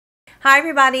Hi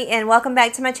everybody, and welcome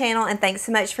back to my channel, and thanks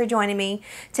so much for joining me.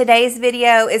 Today's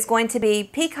video is going to be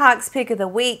Peacock's Pick of the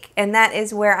Week, and that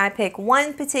is where I pick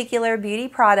one particular beauty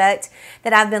product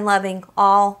that I've been loving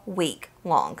all week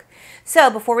long. So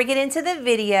before we get into the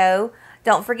video,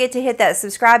 don't forget to hit that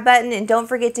subscribe button and don't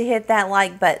forget to hit that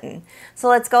like button. So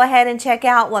let's go ahead and check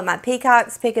out what my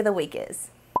Peacock's Pick of the Week is.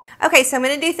 Okay, so I'm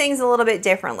going to do things a little bit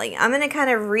differently. I'm going to kind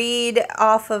of read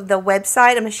off of the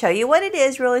website. I'm going to show you what it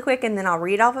is really quick, and then I'll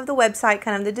read off of the website,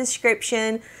 kind of the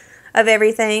description of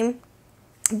everything.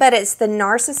 But it's the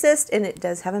NARSissist, and it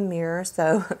does have a mirror,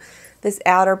 so this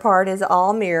outer part is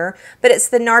all mirror. But it's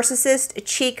the NARSissist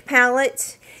Cheek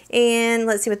Palette, and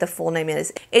let's see what the full name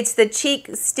is. It's the Cheek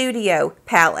Studio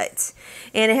Palette,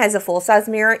 and it has a full-size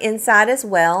mirror inside as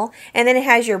well. And then it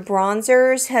has your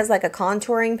bronzers, has like a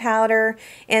contouring powder,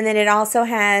 and then it also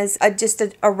has just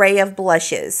an array of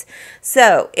blushes.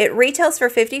 So it retails for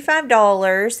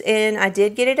 $55, and I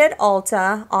did get it at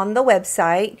Ulta on the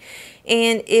website.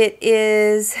 And it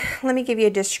is, let me give you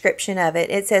a description of it.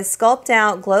 It says, sculpt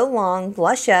out, glow long,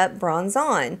 blush up, bronze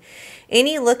on.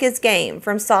 Any look is game.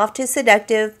 From soft to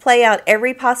seductive, play out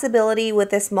every possibility with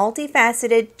this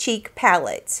multifaceted cheek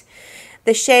palette.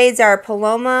 The shades are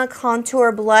Paloma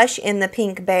Contour Blush in the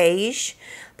pink beige,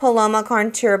 Paloma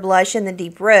Contour Blush in the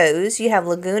deep rose. You have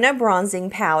Laguna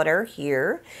Bronzing Powder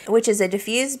here, which is a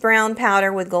diffused brown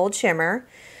powder with gold shimmer.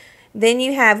 Then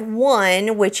you have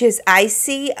one, which is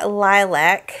Icy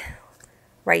Lilac,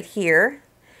 right here.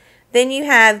 Then you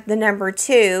have the number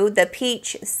 2, the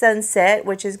Peach Sunset,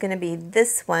 which is going to be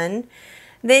this one.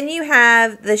 Then you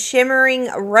have the Shimmering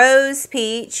Rose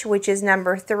Peach, which is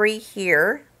number 3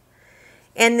 here.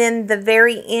 And then the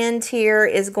very end here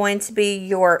is going to be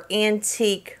your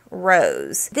Antique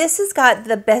Rose. This has got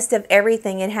the best of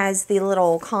everything. It has the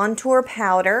little contour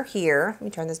powder here. Let me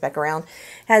turn this back around. It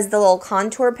has the little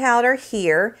contour powder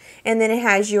here, and then it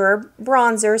has your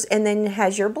bronzers, and then it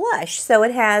has your blush. So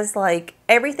it has like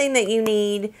everything that you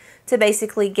need to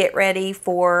basically get ready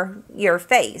for your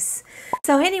face.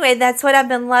 So anyway, that's what I've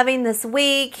been loving this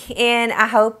week, and I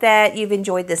hope that you've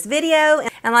enjoyed this video.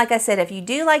 And like I said, if you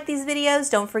do like these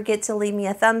videos, don't forget to leave me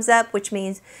a thumbs up, which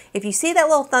means if you see that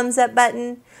little thumbs up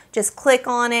button, just click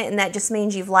on it, and that just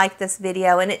means you've liked this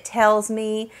video, and it tells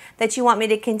me that you want me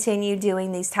to continue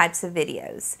doing these types of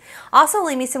videos. Also,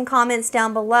 leave me some comments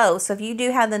down below. So if you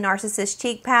do have the NARSissist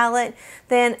Cheek Palette,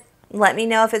 then let me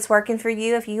know if it's working for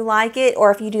you, if you like it,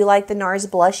 or if you do like the NARS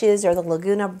blushes or the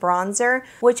Laguna bronzer,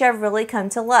 which I've really come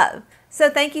to love. So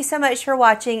thank you so much for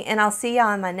watching, and I'll see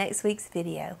y'all in my next week's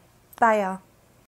video. Bye, y'all.